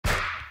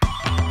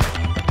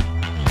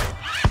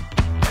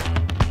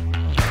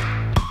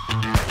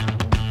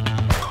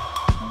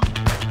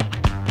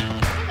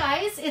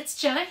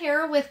Jenna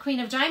here with Queen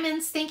of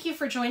Diamonds. Thank you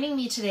for joining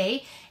me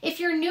today.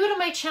 If you're new to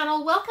my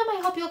channel, welcome. I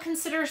hope you'll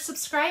consider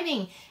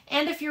subscribing.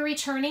 And if you're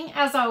returning,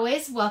 as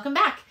always, welcome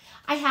back.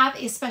 I have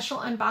a special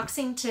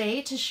unboxing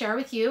today to share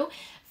with you.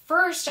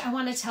 First, I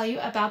want to tell you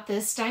about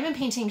this diamond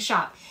painting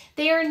shop.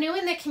 They are new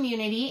in the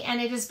community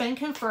and it has been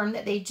confirmed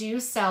that they do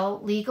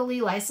sell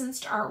legally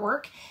licensed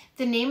artwork.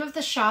 The name of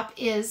the shop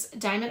is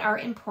Diamond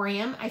Art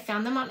Emporium. I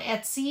found them on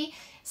Etsy.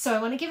 So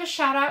I want to give a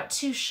shout out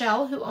to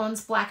Cheryl, who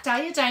owns Black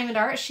Dahlia Diamond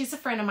Art. She's a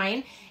friend of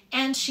mine,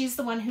 and she's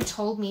the one who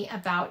told me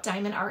about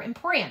Diamond Art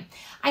Emporium.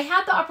 I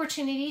had the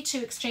opportunity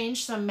to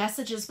exchange some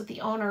messages with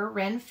the owner,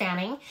 Ren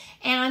Fanning,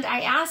 and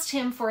I asked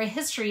him for a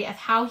history of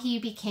how he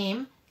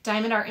became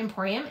Diamond Art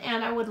Emporium,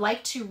 and I would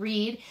like to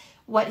read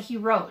what he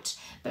wrote.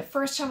 But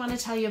first I want to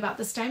tell you about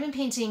this diamond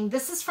painting.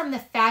 This is from the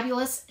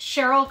fabulous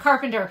Cheryl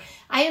Carpenter.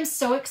 I am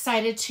so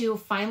excited to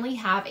finally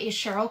have a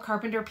Cheryl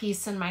Carpenter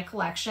piece in my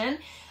collection.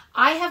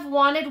 I have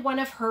wanted one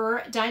of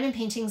her diamond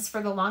paintings for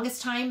the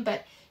longest time,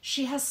 but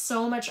she has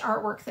so much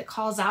artwork that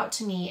calls out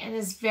to me and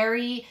is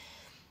very,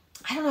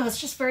 I don't know, it's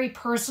just very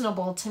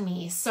personable to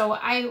me. So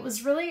I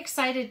was really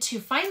excited to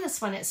find this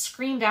one. It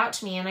screamed out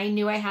to me and I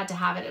knew I had to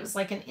have it. It was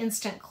like an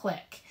instant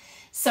click.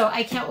 So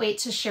I can't wait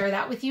to share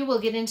that with you. We'll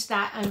get into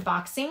that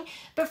unboxing.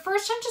 But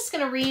first, I'm just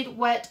going to read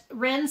what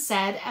Ren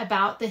said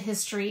about the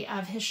history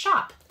of his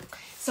shop.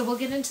 So we'll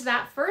get into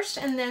that first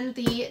and then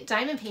the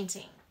diamond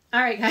painting. All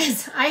right,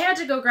 guys, I had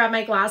to go grab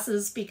my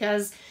glasses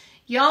because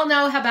y'all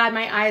know how bad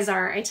my eyes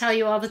are. I tell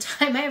you all the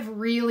time, I have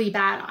really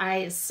bad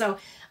eyes, so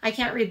I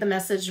can't read the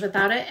message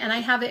without it. And I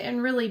have it in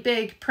really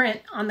big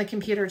print on the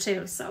computer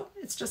too, so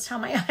it's just how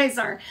my eyes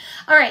are.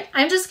 All right,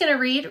 I'm just gonna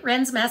read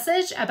Ren's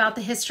message about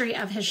the history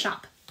of his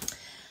shop.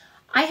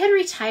 I had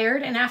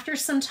retired and after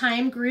some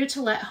time grew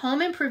to let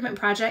home improvement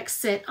projects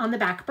sit on the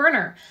back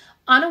burner.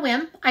 On a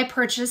whim, I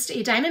purchased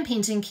a diamond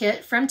painting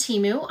kit from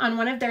Temu on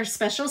one of their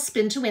special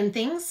spin to win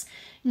things.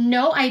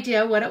 No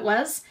idea what it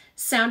was.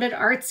 Sounded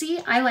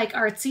artsy. I like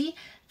artsy.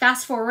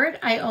 Fast forward,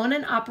 I own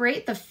and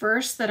operate the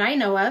first that I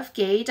know of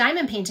gay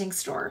diamond painting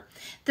store.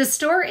 The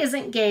store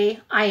isn't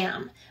gay, I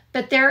am.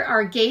 But there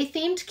are gay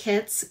themed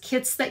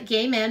kits that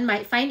gay men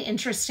might find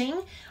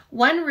interesting.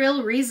 One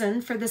real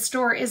reason for the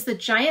store is the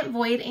giant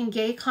void in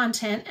gay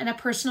content and a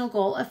personal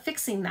goal of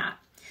fixing that.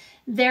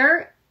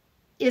 There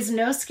is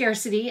no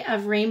scarcity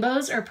of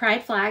rainbows or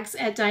pride flags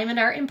at Diamond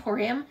Art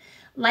Emporium.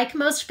 Like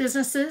most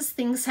businesses,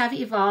 things have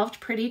evolved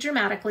pretty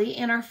dramatically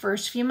in our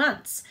first few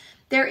months.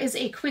 There is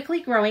a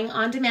quickly growing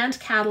on-demand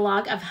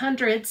catalog of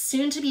hundreds,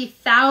 soon to be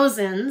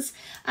thousands,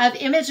 of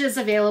images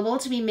available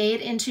to be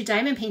made into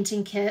diamond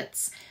painting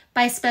kits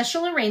by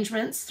special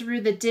arrangements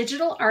through the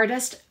digital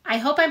artist, I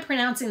hope I'm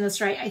pronouncing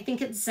this right, I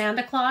think it's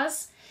Santa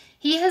Claus.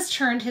 He has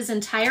turned his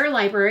entire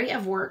library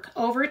of work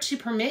over to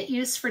permit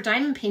use for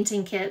diamond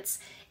painting kits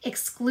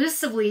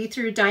exclusively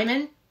through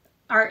Diamond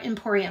Art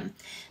Emporium.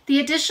 The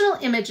additional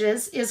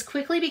images is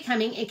quickly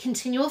becoming a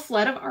continual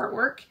flood of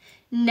artwork,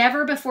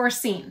 never before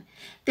seen.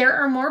 There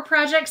are more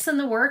projects in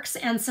the works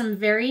and some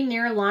very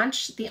near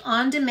launch. The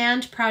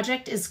on-demand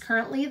project is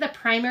currently the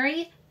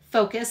primary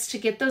focus to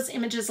get those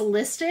images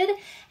listed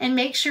and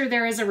make sure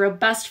there is a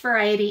robust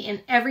variety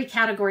in every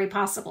category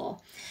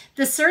possible.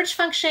 The search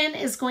function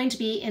is going to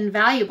be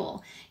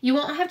invaluable. You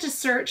won't have to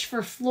search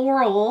for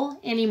floral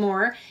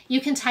anymore. You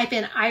can type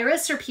in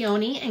iris or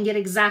peony and get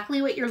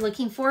exactly what you're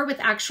looking for with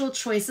actual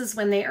choices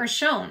when they are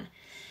shown.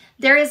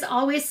 There is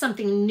always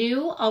something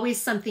new,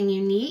 always something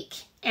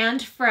unique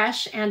and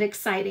fresh and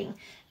exciting.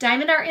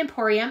 Diamond Art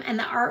Emporium and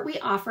the art we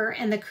offer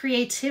and the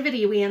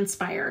creativity we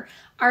inspire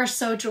are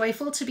so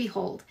joyful to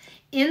behold.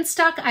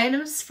 In-stock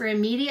items for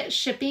immediate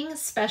shipping,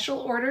 special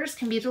orders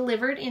can be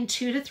delivered in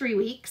 2 to 3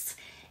 weeks.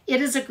 It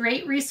is a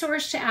great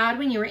resource to add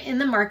when you are in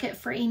the market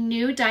for a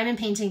new diamond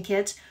painting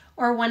kit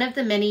or one of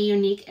the many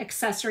unique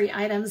accessory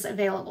items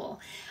available.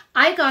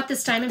 I got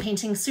this diamond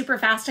painting super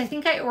fast. I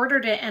think I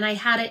ordered it and I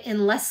had it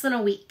in less than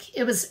a week.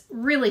 It was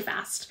really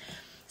fast.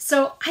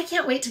 So I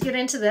can't wait to get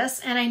into this,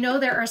 and I know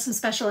there are some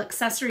special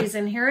accessories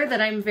in here that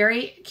I'm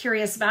very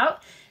curious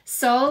about.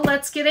 So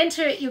let's get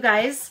into it, you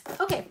guys.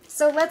 Okay,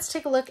 so let's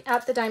take a look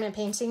at the diamond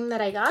painting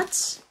that I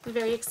got. I'm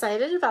very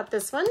excited about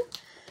this one.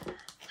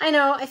 I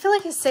know, I feel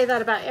like I say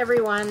that about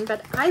everyone,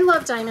 but I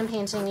love diamond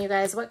painting, you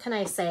guys. What can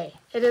I say?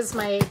 It is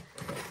my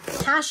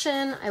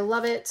passion. I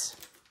love it.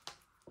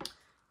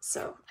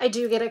 So I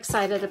do get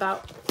excited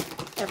about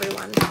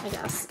everyone, I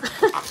guess.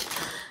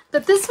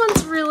 But this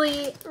one's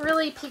really,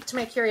 really piqued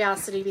my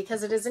curiosity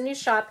because it is a new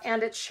shop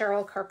and it's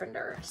Cheryl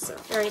Carpenter. So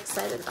very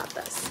excited about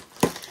this.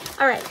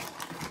 All right.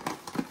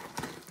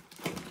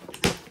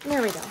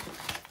 There we go.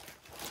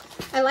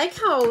 I like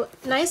how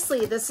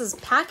nicely this is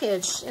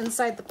packaged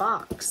inside the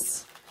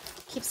box.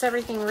 Keeps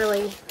everything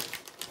really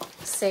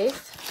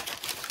safe.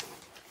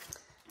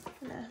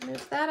 I'm gonna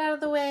move that out of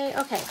the way.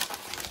 Okay,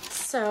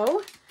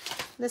 so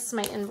this is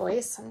my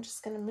invoice. I'm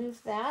just gonna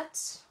move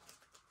that.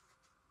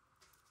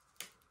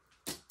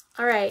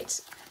 All right,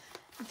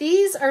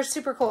 these are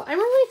super cool. I'm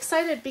really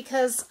excited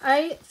because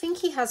I think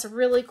he has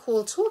really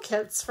cool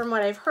toolkits from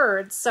what I've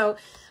heard. So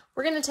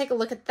we're going to take a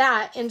look at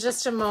that in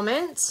just a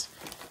moment.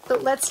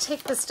 But let's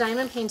take this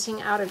diamond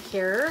painting out of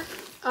here.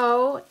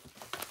 Oh,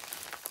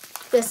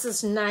 this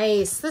is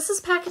nice. This is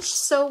packaged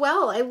so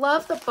well. I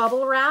love the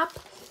bubble wrap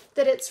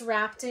that it's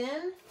wrapped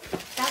in.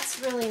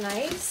 That's really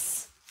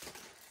nice.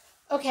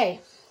 Okay,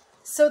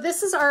 so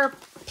this is our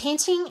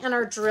painting and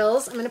our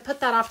drills. I'm going to put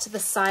that off to the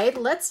side.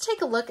 Let's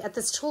take a look at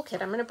this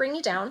toolkit. I'm going to bring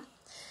you down.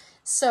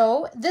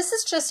 So this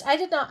is just, I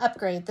did not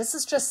upgrade. This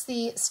is just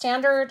the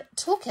standard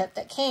toolkit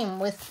that came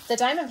with the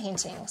diamond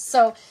painting.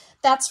 So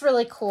that's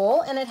really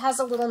cool. And it has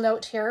a little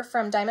note here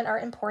from Diamond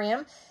Art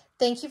Emporium.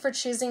 Thank you for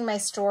choosing my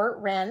store,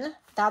 Ren.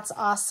 That's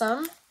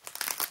awesome.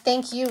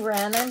 Thank you,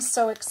 Ren. I'm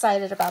so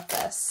excited about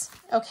this.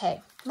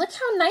 Okay, look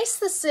how nice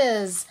this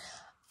is.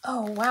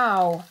 Oh,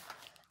 wow.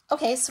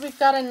 Okay, so we've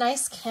got a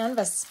nice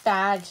canvas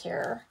bag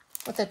here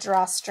with a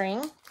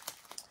drawstring.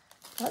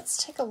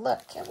 Let's take a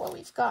look at what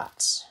we've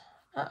got.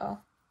 Uh-oh.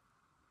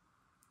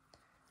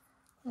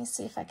 Let me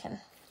see if I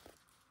can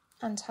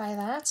untie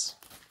that.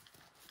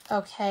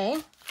 Okay.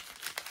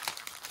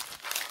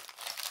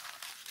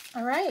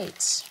 All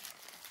right.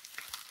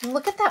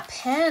 Look at that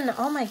pen.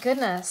 Oh my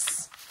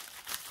goodness.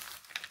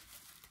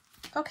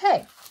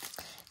 Okay.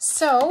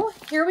 So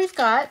here we've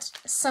got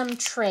some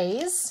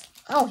trays.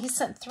 Oh, he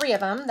sent 3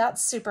 of them.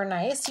 That's super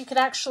nice. You could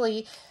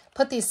actually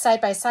put these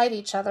side by side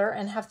each other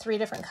and have 3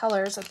 different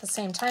colors at the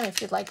same time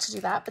if you'd like to do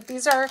that. But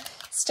these are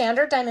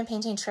standard diamond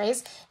painting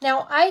trays.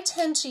 Now, I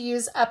tend to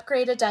use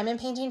upgraded diamond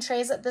painting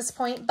trays at this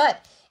point,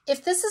 but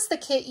if this is the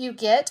kit you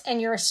get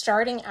and you're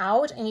starting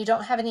out and you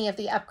don't have any of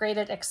the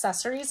upgraded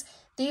accessories,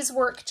 these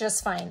work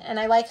just fine. And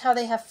I like how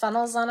they have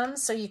funnels on them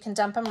so you can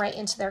dump them right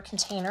into their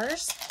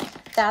containers.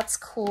 That's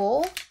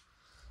cool.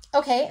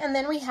 Okay, and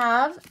then we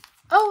have,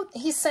 oh,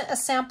 he sent a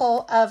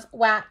sample of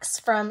wax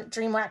from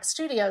Dream Wax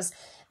Studios.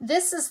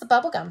 This is the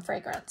bubblegum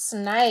fragrance.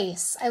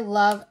 Nice. I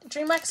love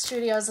Dream Wax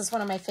Studios is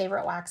one of my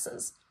favorite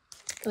waxes.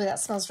 Ooh, that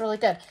smells really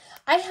good.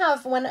 I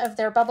have one of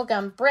their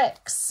bubblegum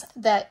bricks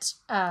that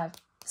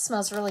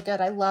smells really good.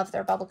 I love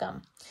their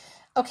bubblegum.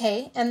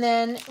 Okay, and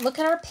then look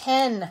at our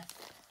pen.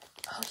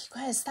 Oh,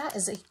 you guys, that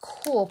is a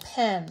cool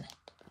pen.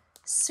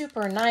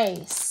 Super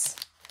nice.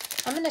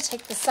 I'm going to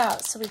take this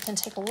out so we can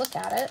take a look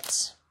at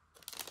it.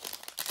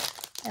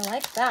 I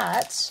like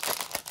that.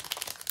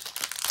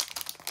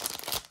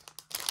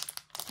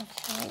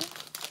 Okay.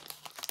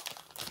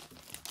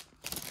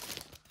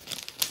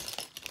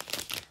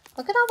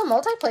 Look at all the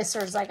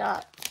multi-placers I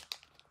got.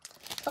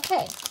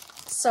 Okay,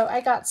 so I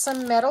got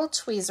some metal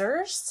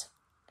tweezers.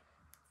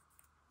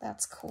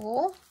 That's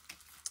cool.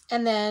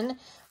 And then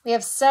we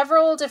have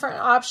several different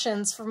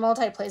options for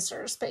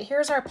multi-placers, but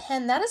here's our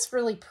pen. That is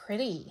really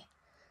pretty.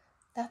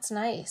 That's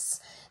nice.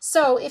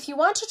 So if you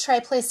want to try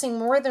placing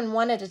more than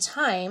one at a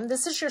time,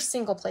 this is your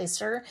single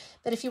placer,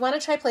 but if you want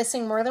to try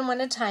placing more than one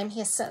at a time, he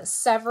has sent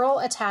several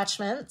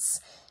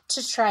attachments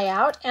to try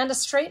out and a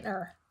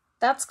straightener.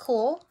 That's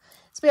cool.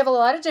 So we have a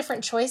lot of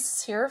different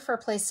choices here for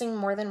placing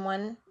more than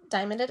one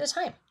diamond at a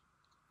time.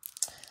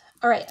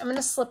 All right, I'm going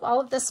to slip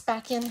all of this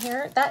back in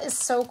here. That is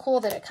so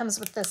cool that it comes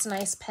with this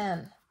nice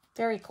pen.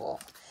 Very cool.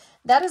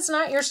 That is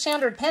not your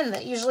standard pen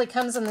that usually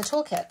comes in the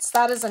toolkits.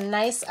 That is a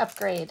nice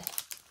upgrade.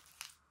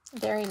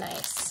 Very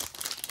nice.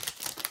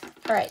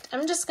 All right,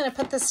 I'm just going to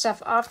put this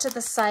stuff off to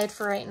the side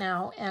for right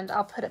now, and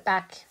I'll put it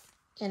back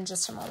in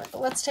just a moment.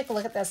 But let's take a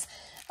look at this.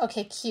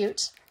 Okay,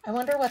 cute. I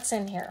wonder what's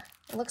in here.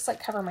 It looks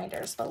like cover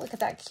minders, but look at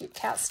that cute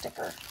cat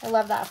sticker. I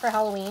love that for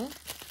Halloween.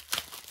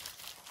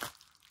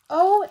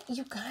 Oh,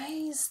 you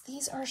guys,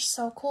 these are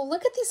so cool.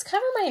 Look at these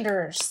cover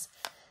minders.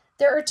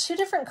 There are 2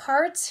 different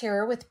cards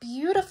here with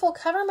beautiful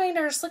cover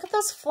minders. Look at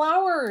those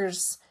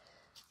flowers.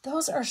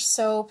 Those are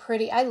so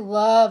pretty. I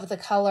love the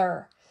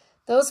color.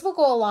 Those will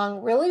go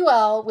along really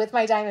well with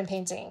my diamond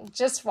painting.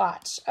 Just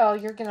watch. Oh,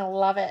 you're going to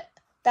love it.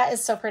 That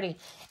is so pretty.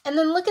 And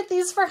then look at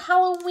these for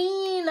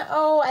Halloween.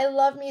 Oh, I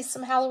love me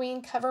some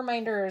Halloween cover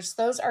minders.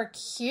 Those are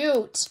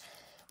cute.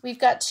 We've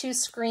got 2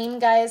 Scream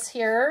guys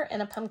here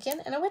and a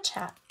pumpkin and a witch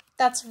hat.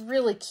 That's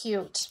really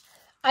cute.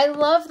 I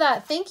love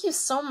that. Thank you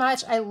so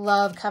much. I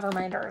love cover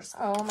minders.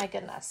 Oh my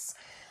goodness.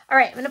 All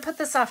right, I'm going to put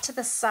this off to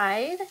the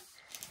side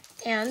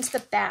and the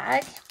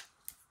bag.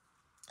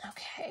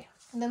 Okay,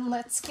 and then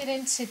let's get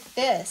into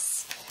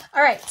this.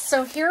 All right,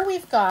 so here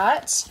we've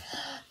got,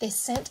 they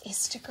sent a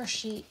sticker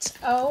sheet.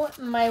 Oh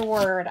my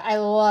word, I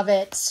love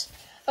it.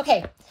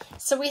 Okay,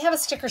 so we have a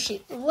sticker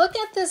sheet. Look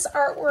at this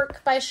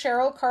artwork by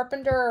Cheryl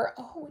Carpenter.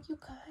 Oh, you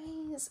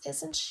guys,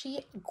 isn't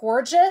she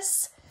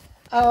gorgeous?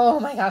 Oh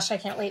my gosh, I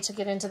can't wait to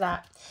get into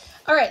that.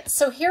 All right,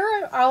 so here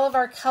are all of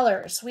our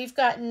colors. We've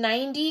got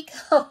 90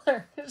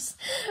 colors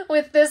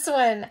with this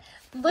one.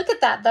 Look at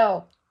that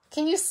though.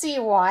 Can you see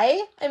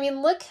why? I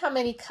mean, look how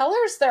many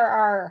colors there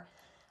are.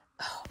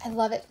 Oh, I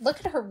love it. Look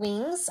at her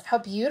wings, how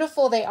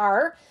beautiful they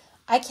are.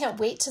 I can't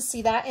wait to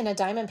see that in a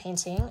diamond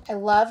painting. I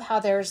love how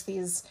there's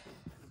these,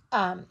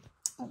 what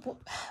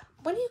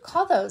do you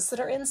call those that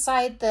are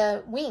inside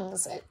the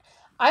wings?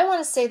 I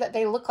want to say that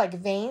they look like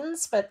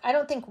veins, but I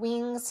don't think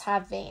wings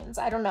have veins.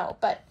 I don't know,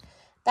 but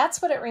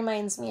That's what it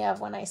reminds me of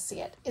when I see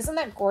it. Isn't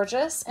that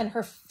gorgeous? And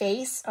her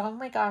face, oh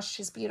my gosh,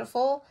 she's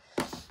beautiful.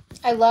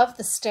 I love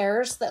the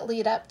stairs that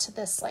lead up to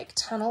this like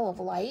tunnel of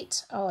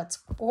light. Oh, it's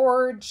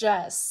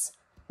gorgeous.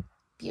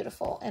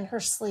 Beautiful. And her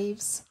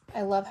sleeves,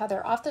 I love how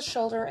they're off the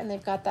shoulder and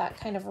they've got that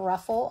kind of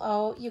ruffle.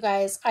 Oh, you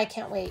guys, I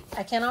can't wait.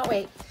 I cannot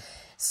wait.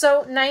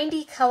 So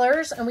 90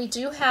 colors, and we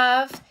do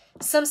have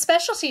some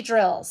specialty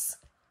drills.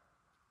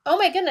 Oh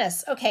my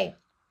goodness. Okay.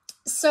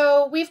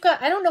 So we've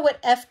got, I don't know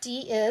what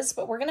FD is,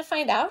 but we're going to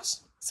find out.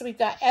 So we've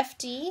got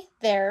FD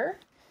there,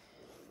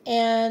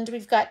 and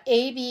we've got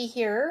AB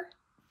here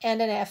and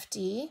an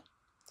FD.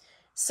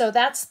 So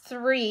that's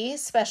 3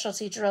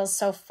 specialty drills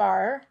so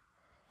far.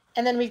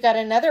 And then we've got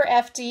another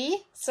FD,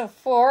 so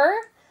 4.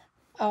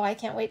 Oh, I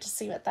can't wait to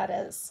see what that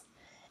is.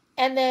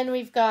 And then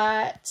we've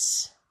got,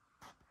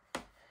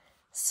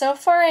 so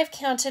far I've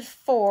counted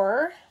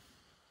 4.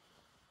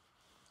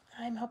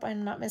 I hope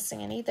I'm not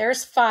missing any.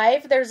 There's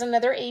 5. There's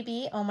another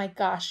AB. Oh my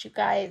gosh, you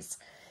guys.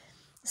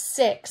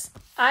 6.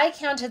 I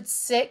counted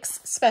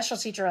 6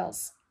 specialty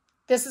drills.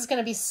 This is going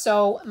to be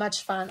so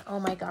much fun. Oh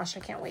my gosh,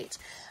 I can't wait.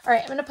 All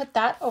right, I'm going to put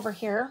that over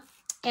here,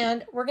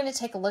 and we're going to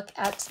take a look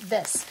at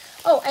this.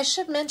 Oh, I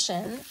should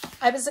mention,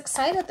 I was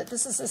excited that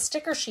this is a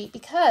sticker sheet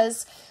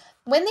because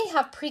when they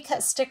have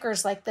pre-cut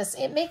stickers like this,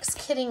 it makes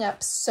kitting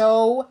up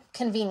so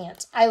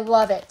convenient. I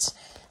love it.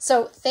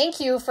 So thank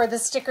you for the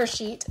sticker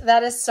sheet.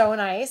 That is so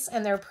nice.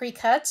 And they're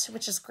pre-cut,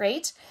 which is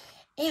great.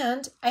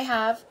 And I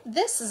have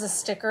this as a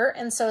sticker,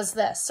 and so is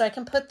this. So I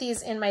can put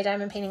these in my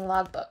diamond painting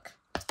logbook.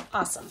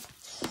 Awesome.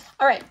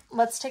 All right,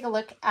 let's take a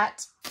look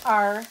at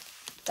our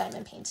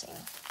diamond painting.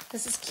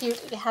 This is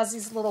cute. It has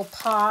these little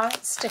paw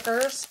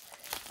stickers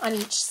on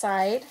each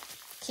side,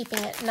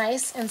 keeping it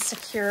nice and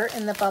secure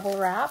in the bubble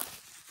wrap.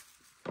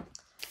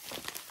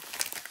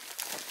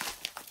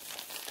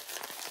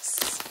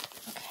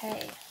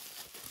 Okay.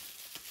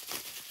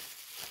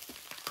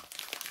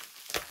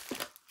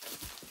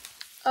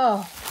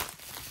 Oh,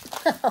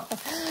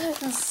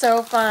 it's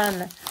so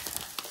fun.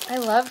 I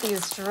love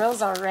these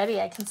drills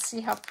already. I can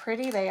see how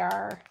pretty they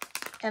are.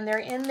 And they're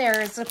in their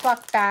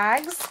Ziploc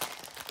bags.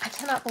 I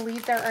cannot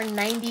believe there are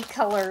 90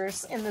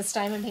 colors in this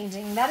diamond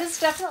painting. That is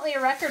definitely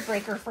a record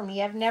breaker for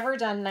me. I've never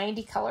done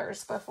 90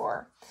 colors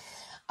before.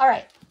 All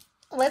right,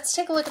 let's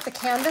take a look at the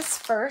canvas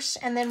first,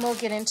 and then we'll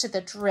get into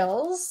the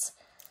drills.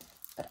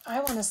 But I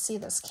want to see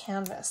this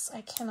canvas.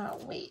 I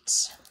cannot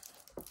wait.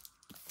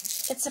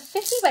 It's a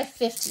 50 by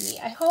 50.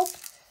 I hope,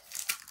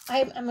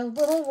 I'm a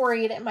little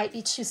worried it might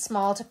be too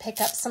small to pick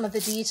up some of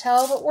the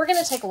detail, but we're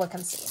going to take a look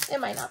and see.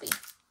 It might not be.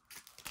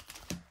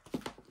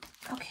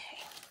 Okay.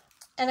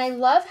 And I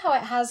love how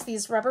it has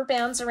these rubber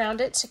bands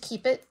around it to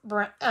keep it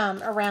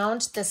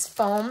around this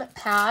foam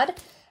pad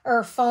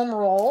or foam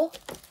roll.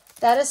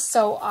 That is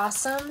so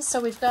awesome. So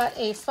we've got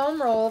a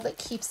foam roll that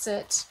keeps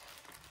it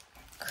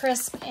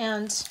crisp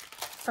and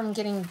from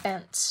getting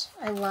bent.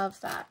 I love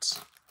that.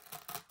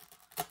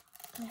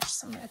 There's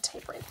some red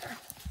tape right there.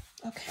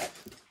 Okay.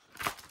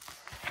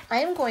 I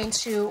am going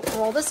to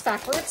roll this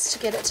backwards to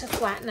get it to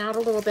flatten out a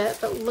little bit,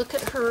 but look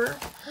at her.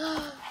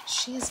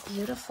 She is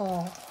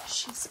beautiful.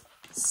 She's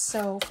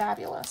so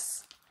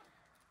fabulous.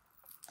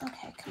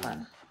 Okay, come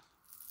on.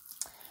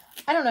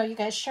 I don't know, you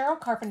guys. Cheryl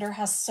Carpenter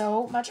has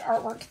so much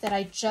artwork that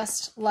I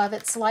just love.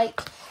 It's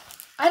like,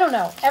 I don't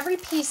know, every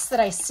piece that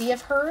I see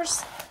of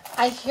hers,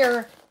 I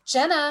hear,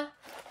 Jenna,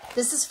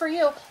 this is for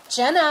you.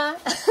 Jenna,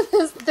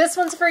 this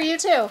one's for you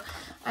too.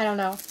 I don't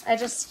know.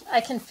 I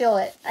can feel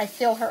it. I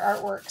feel her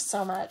artwork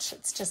so much.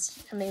 It's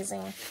just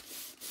amazing.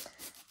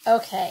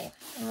 Okay,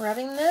 I'm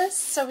rubbing this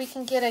so we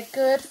can get a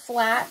good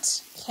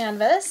flat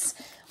canvas.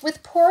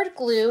 With poured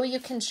glue,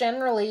 you can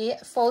generally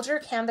fold your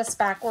canvas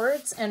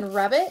backwards and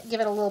rub it, give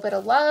it a little bit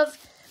of love,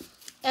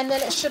 and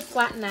then it should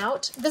flatten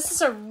out. This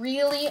is a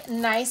really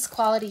nice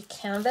quality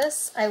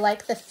canvas. I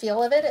like the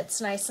feel of it. It's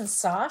nice and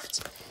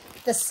soft.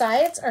 The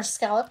sides are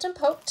scalloped and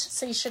poked,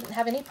 so you shouldn't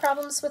have any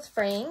problems with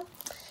fraying.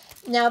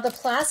 Now the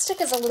plastic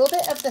is a little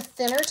bit of the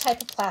thinner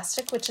type of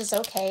plastic, which is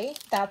okay.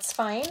 That's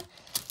fine.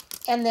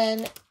 And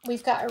then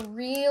we've got a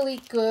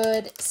really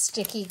good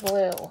sticky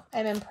glue.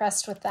 I'm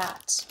impressed with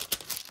that.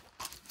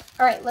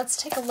 All right, let's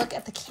take a look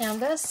at the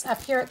canvas.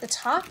 Up here at the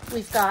top,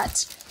 we've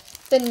got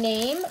the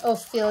name,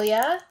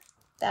 Ophelia.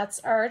 That's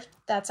our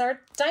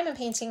diamond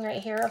painting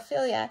right here,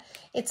 Ophelia.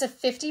 It's a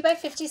 50 by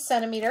 50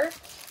 centimeter.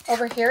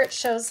 Over here, it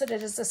shows that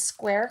it is a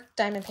square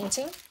diamond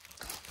painting.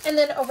 And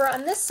then over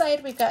on this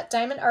side, we've got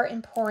Diamond Art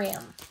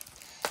Emporium.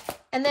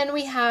 And then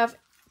we have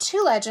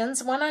 2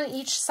 legends, one on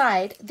each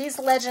side. These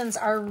legends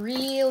are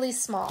really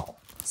small,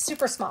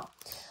 super small.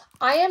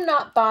 I am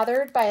not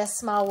bothered by a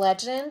small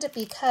legend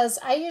because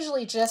I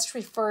usually just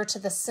refer to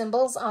the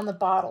symbols on the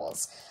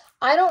bottles.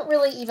 I don't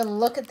really even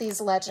look at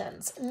these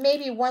legends,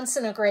 maybe once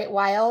in a great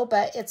while,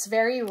 but it's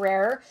very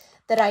rare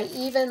that I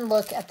even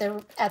look at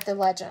the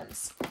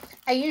legends.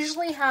 I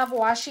usually have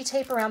washi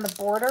tape around the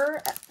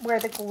border where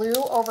the glue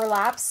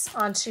overlaps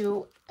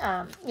onto,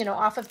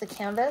 off of the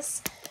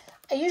canvas.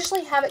 I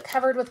usually have it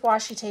covered with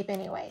washi tape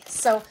anyway,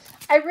 so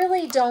I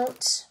really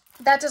don't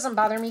that doesn't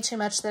bother me too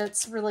much that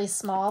it's really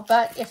small,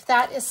 but if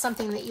that is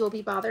something that you will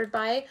be bothered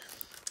by,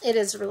 it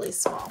is really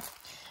small.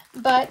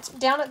 But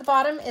down at the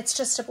bottom, it's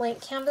just a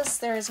blank canvas.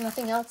 There is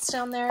nothing else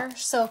down there.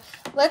 So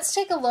let's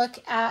take a look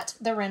at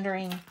the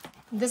rendering.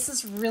 This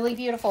is really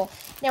beautiful.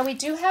 Now we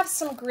do have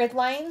some grid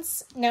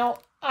lines. Now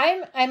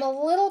I'm a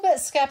little bit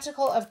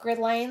skeptical of grid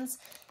lines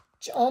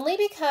only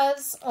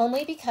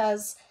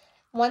because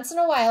once in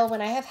a while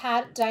when I have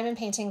had diamond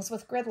paintings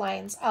with grid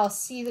lines, I'll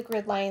see the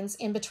grid lines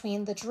in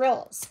between the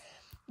drills.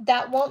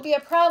 That won't be a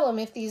problem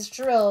if these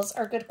drills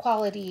are good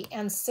quality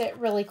and sit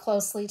really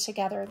closely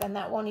together, then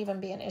that won't even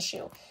be an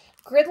issue.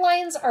 Grid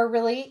lines are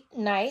really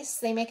nice.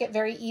 They make it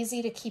very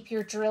easy to keep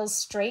your drills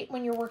straight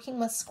when you're working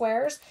with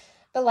squares.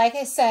 But like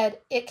I said,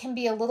 it can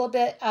be a little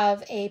bit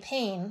of a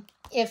pain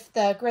if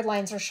the grid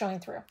lines are showing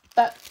through.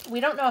 But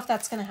we don't know if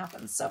that's going to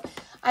happen. So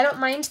I don't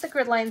mind the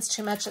grid lines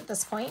too much at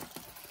this point.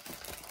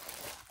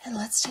 And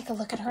let's take a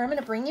look at her. I'm going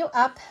to bring you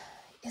up.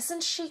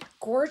 Isn't she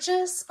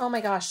gorgeous? Oh my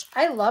gosh,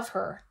 I love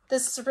her.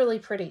 This is really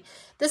pretty.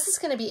 This is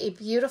going to be a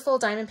beautiful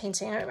diamond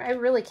painting. I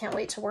really can't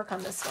wait to work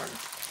on this one.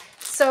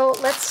 So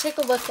let's take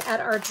a look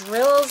at our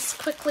drills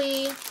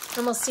quickly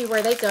and we'll see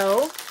where they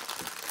go.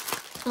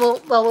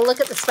 We'll look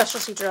at the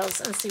specialty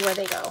drills and see where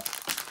they go.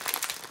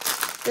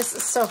 This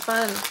is so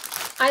fun.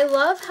 I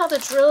love how the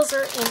drills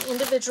are in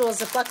individual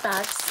Ziploc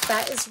bags.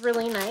 That is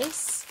really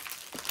nice.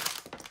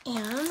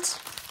 And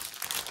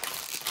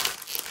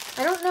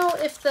I don't know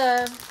if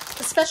the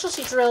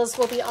specialty drills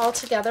will be all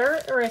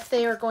together or if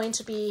they are going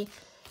to be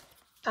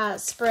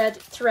spread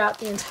throughout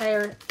the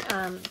entire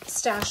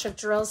stash of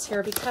drills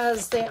here,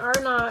 because they are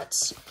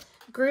not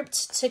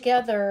grouped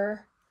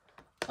together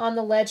on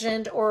the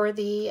legend or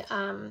the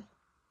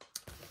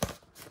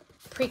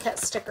pre-cut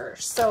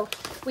stickers. So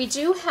we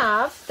do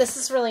have, this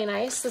is really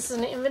nice. This is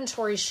an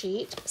inventory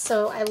sheet.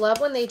 So I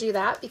love when they do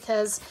that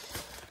because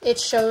it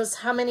shows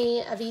how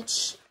many of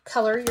each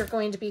color you're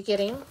going to be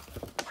getting,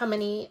 how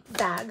many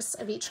bags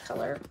of each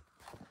color,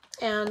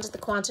 and the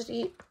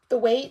quantity, the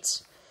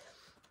weight.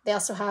 They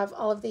also have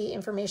all of the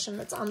information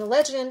that's on the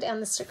legend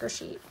and the sticker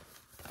sheet.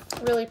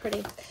 Really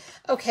pretty.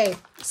 Okay,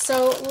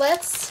 so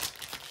let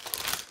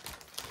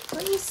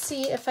me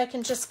see if I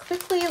can just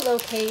quickly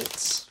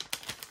locate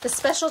the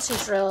specialty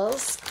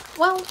drills.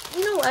 Well,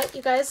 you know what,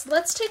 you guys,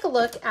 let's take a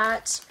look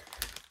at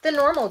the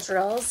normal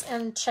drills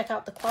and check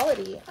out the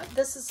quality.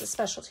 This is a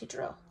specialty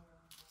drill.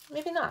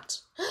 Maybe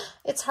not.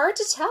 It's hard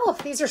to tell if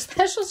these are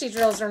specialty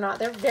drills or not.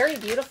 They're very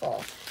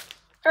beautiful.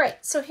 All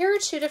right, so here are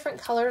two different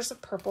colors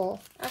of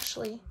purple.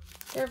 Actually,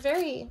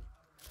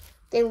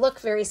 they look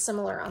very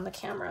similar on the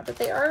camera, but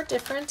they are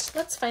different.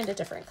 Let's find a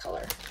different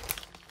color.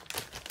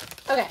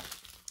 Okay,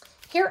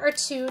 here are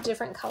two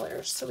different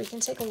colors, so we can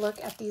take a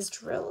look at these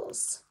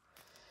drills.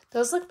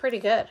 Those look pretty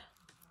good.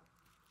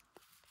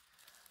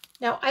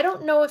 Now, I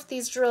don't know if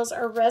these drills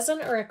are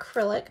resin or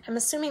acrylic. I'm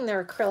assuming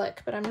they're acrylic,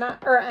 but I'm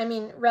not, or I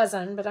mean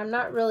resin, but I'm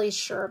not really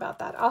sure about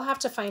that. I'll have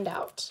to find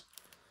out.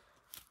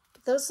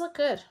 But those look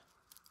good.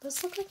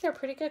 Those look like they're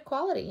pretty good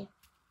quality.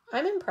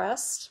 I'm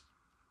impressed.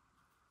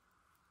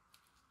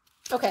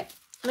 Okay,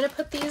 I'm going to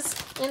put these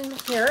in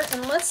here,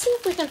 and let's see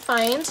if we can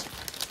find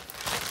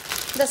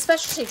the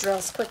specialty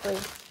drills quickly.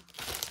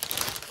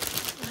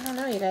 I don't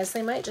know, you guys.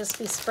 They might just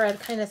be spread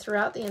kind of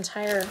throughout the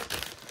entire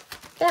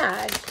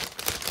bag.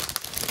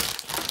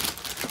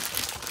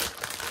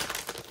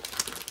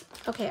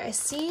 Okay, I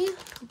see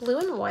blue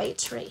and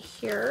white right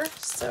here,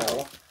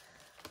 so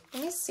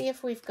let me see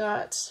if we've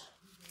got,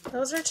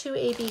 those are two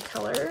AB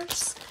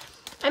colors.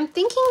 I'm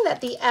thinking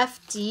that the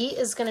FD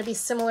is going to be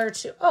similar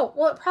to, oh,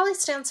 well, it probably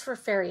stands for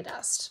fairy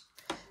dust.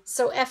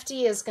 So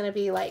FD is going to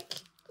be like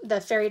the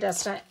fairy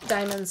dust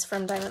diamonds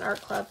from Diamond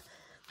Art Club.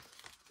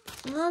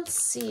 Let's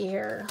see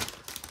here.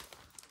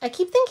 I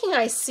keep thinking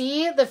I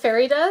see the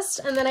fairy dust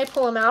and then I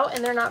pull them out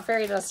and they're not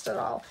fairy dust at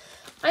all.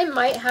 I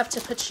might have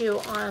to put you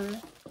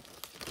on.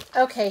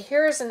 Okay,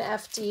 here's an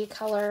FD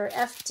color,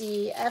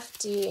 FD,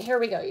 FD. Here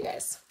we go, you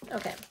guys.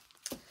 Okay.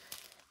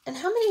 And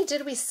how many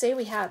did we say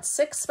we had?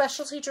 6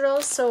 specialty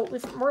drills, so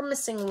we're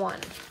missing 1.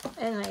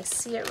 And I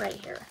see it right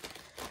here.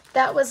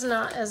 That was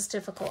not as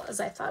difficult as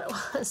I thought it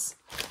was.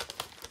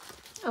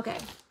 Okay.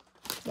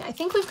 Yeah, I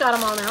think we've got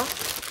them all now.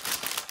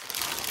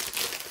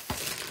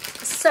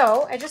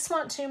 So I just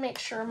want to make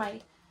sure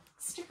my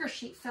sticker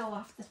sheet fell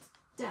off the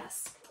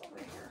desk over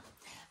here.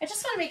 I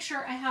just want to make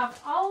sure I have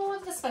all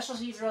of the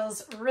specialty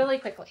drills really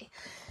quickly.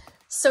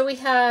 So we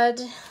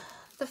had,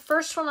 the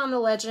first one on the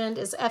legend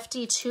is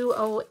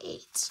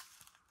FD208.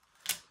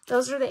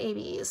 Those are the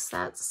ABs.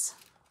 That's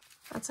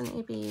an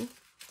AB.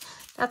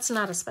 That's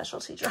not a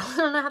specialty drill. I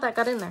don't know how that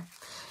got in there.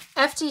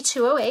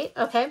 FD208,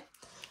 okay.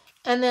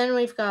 And then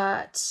we've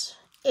got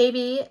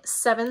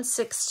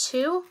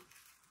AB762.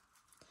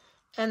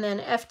 And then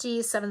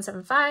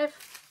FD775.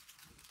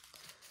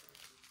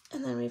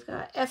 And then we've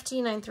got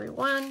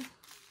FD931.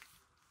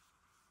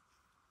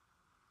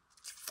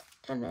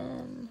 And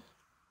then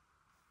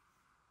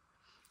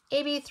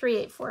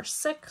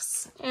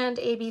AB3846 and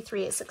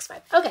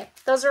AB3865. Okay,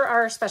 those are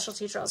our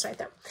specialty drills right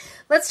there.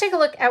 Let's take a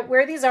look at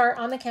where these are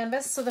on the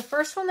canvas. So the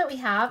first one that we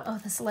have, oh,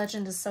 this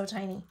legend is so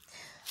tiny.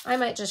 I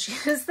might just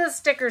use the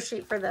sticker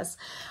sheet for this.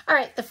 All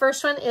right, the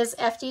first one is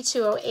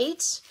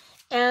FD208,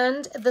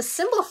 and the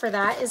symbol for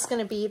that is going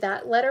to be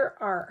that letter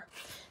R.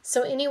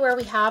 So anywhere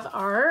we have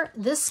R,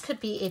 this could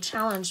be a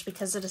challenge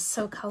because it is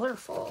so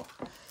colorful.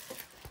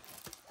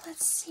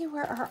 Let's see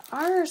where our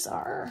R's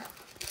are.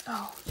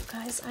 Oh, you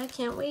guys, I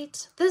can't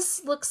wait.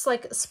 This looks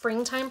like a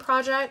springtime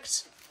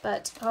project,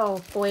 but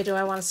oh boy, do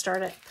I want to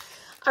start it.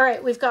 All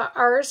right, we've got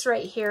R's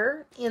right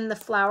here in the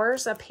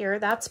flowers up here.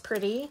 That's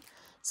pretty.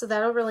 So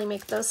that'll really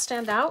make those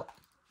stand out.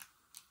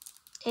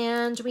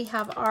 And we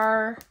have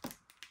our,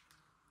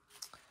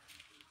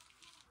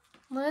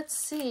 let's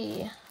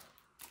see,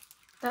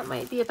 that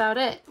might be about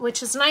it,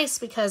 which is nice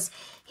because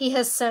he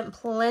has sent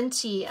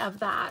plenty of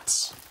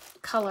that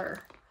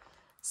color.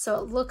 So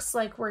it looks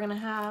like we're gonna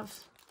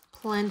have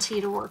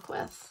plenty to work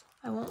with.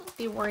 I won't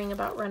be worrying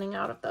about running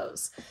out of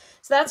those.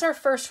 So that's our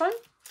first one.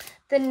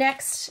 The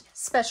next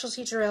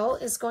specialty drill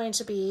is going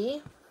to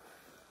be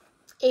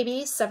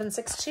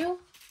AB762.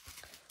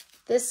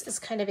 This is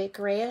kind of a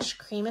grayish,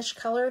 creamish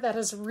color that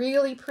is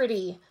really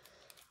pretty.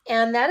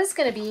 And that is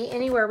going to be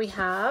anywhere we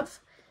have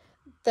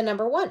the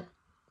number 1.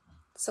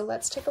 So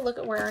let's take a look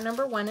at where our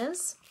number 1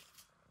 is.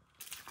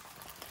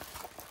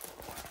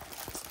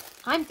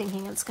 I'm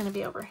thinking it's going to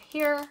be over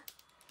here,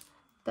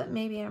 but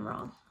maybe I'm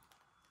wrong.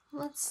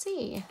 Let's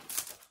see.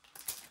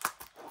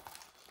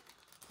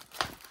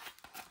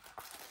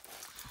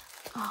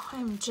 Oh,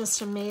 I'm just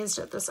amazed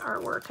at this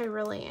artwork. I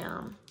really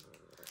am.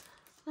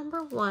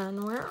 Number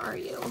 1, where are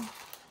you?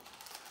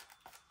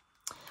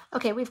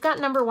 Okay, we've got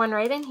number 1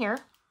 right in here.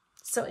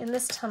 So in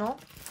this tunnel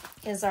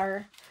is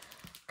our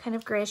kind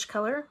of grayish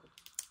color.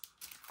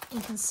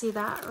 You can see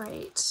that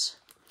right.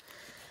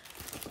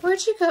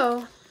 Where'd you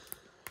go?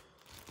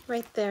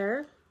 Right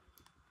there.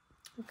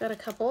 We've got a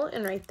couple,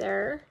 and right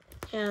there,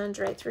 and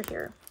right through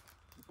here.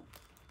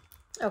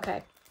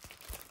 Okay,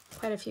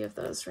 quite a few of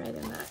those right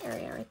in that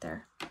area right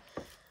there.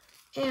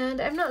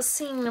 And I'm not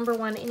seeing number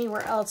 1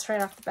 anywhere else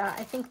right off the bat.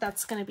 I think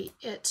that's going to be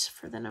it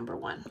for the number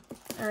 1.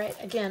 All right,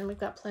 again, we've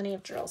got plenty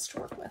of drills to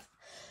work with.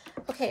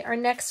 Okay, our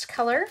next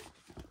color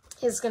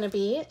is going to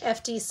be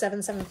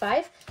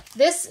FD775.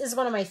 This is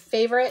one of my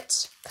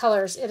favorite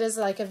colors. It is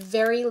like a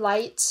very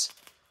light,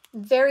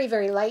 very,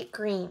 very light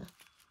green.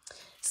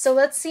 So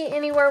let's see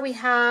anywhere we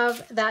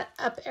have that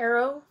up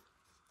arrow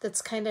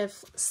that's kind of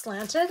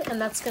slanted, and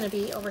that's going to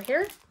be over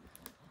here.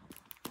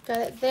 Got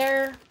it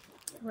there,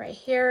 right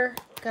here.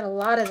 Got a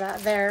lot of that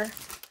there.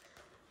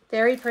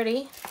 Very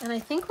pretty. And I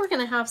think we're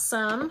going to have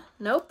some,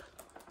 nope.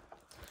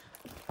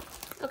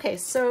 Okay,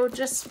 so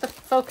just the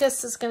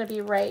focus is going to be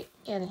right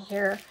in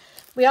here.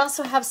 We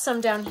also have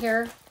some down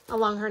here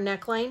along her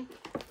neckline.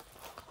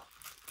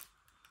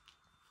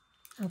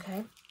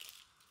 Okay,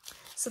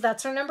 so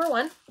that's our number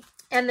 1.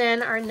 And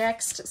then our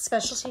next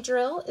specialty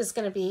drill is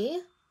going to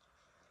be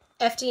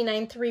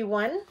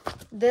FD931.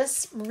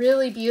 This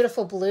really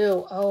beautiful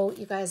blue. Oh,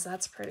 you guys,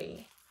 that's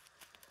pretty.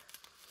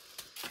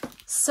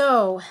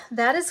 So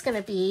that is going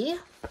to be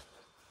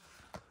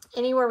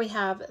anywhere we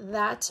have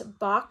that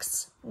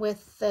box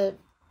with the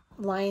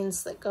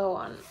lines that go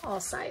on all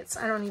sides.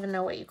 I don't even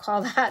know what you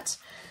call that.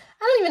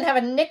 I don't even have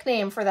a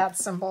nickname for that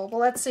symbol, but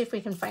let's see if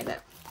we can find it.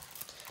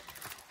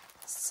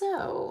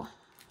 So,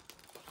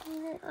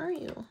 where are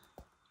you?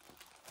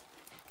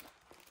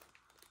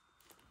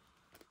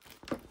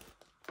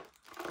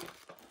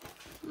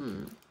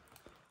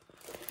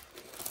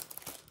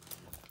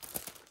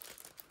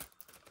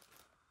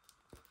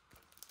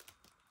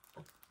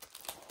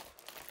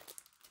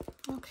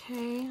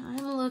 Okay,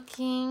 I'm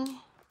looking.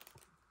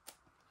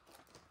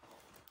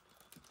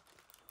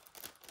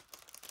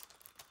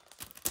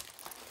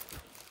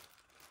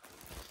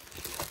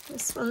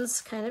 This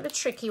one's kind of a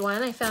tricky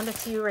one. I found a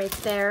few right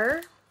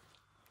there.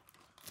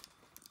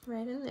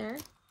 Right in there.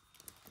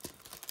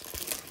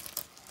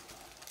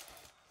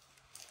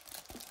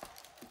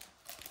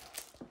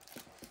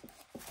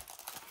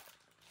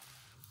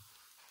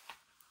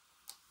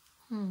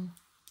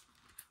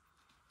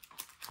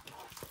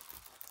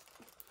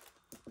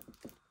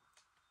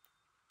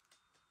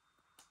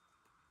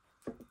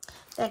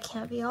 That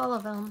can't be all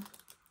of them.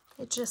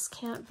 It just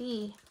can't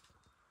be.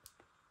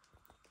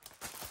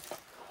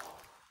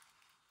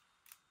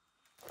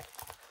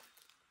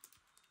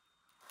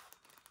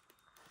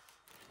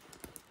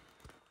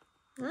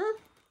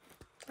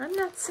 I'm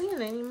not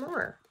seeing any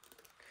more.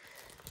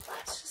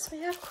 It's just we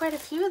have quite a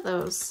few of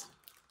those.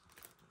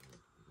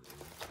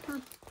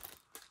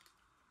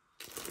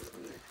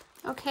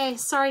 Okay,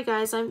 sorry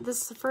guys.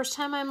 This is the first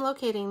time I'm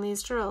locating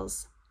these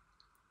drills.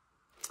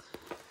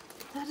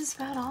 That is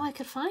about all I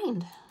could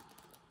find.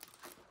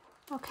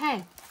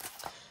 Okay,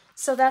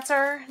 so that's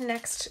our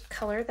next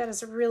color. That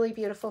is a really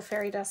beautiful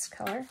fairy dust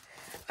color.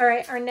 All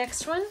right, our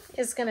next one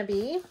is going to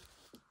be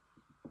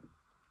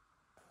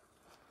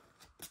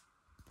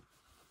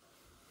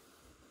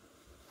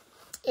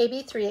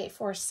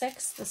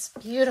AB3846, this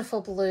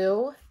beautiful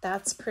blue.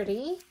 That's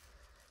pretty.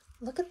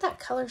 Look at that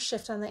color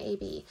shift on the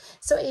AB.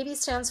 So AB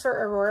stands for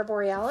Aurora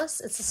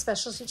Borealis. It's a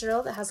specialty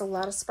drill that has a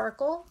lot of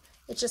sparkle.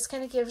 It just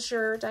kind of gives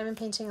your diamond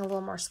painting a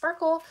little more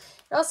sparkle.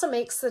 It also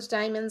makes the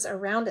diamonds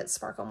around it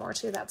sparkle more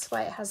too. That's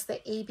why it has the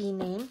AB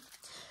name.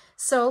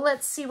 So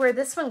let's see where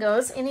this one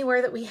goes.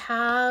 Anywhere that we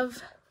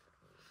have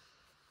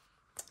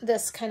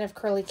this kind of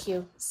curly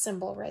Q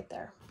symbol right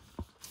there.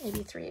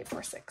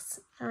 AB3846.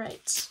 All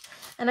right.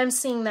 And I'm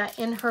seeing that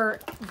in her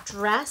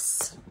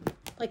dress,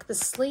 like the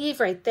sleeve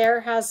right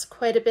there has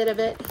quite a bit of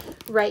it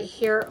right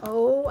here.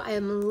 Oh, I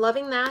am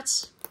loving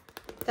that.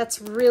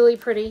 That's really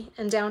pretty.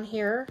 And down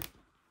here,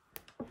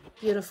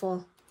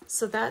 beautiful.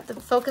 So that the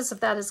focus of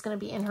that is going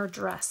to be in her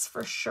dress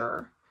for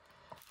sure.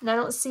 And I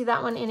don't see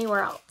that one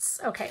anywhere else.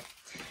 Okay.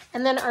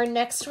 And then our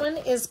next one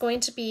is going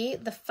to be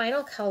the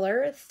final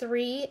color,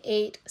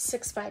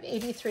 3865,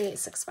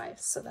 AB3865.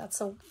 So that's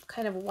a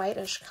kind of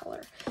whitish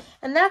color.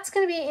 And that's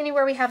going to be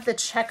anywhere we have the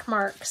check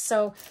mark.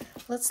 So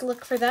let's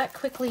look for that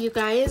quickly, you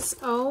guys.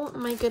 Oh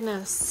my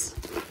goodness.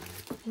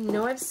 I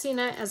know I've seen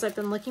it as I've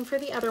been looking for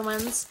the other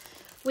ones.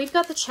 We've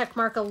got the check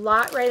mark a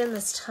lot right in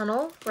this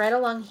tunnel, right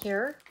along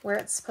here where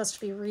it's supposed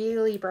to be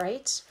really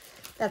bright.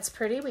 That's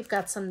pretty. We've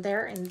got some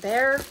there and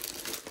there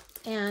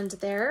and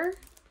there.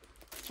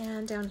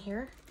 And down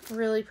here,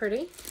 really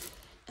pretty.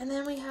 And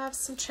then we have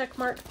some check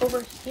mark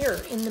over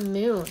here in the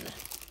moon.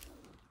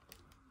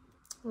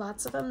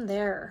 Lots of them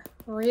there.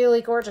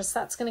 Really gorgeous.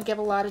 That's going to give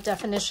a lot of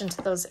definition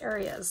to those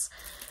areas.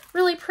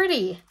 Really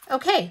pretty.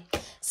 Okay,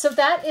 so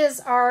that is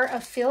our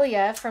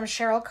Ophelia from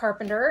Cheryl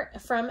Carpenter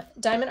from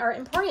Diamond Art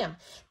Emporium.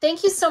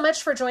 Thank you so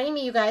much for joining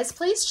me, you guys.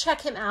 Please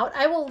check him out.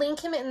 I will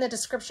link him in the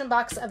description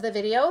box of the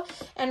video.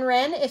 And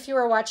Ren, if you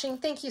are watching,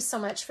 thank you so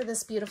much for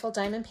this beautiful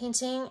diamond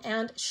painting.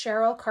 And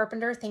Cheryl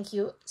Carpenter, thank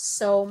you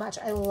so much.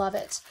 I love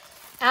it.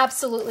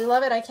 Absolutely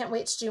love it. I can't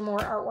wait to do more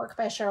artwork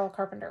by Cheryl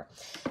Carpenter.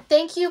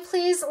 Thank you.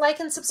 Please like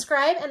and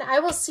subscribe, and I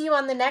will see you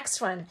on the next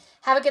one.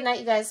 Have a good night,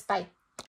 you guys. Bye.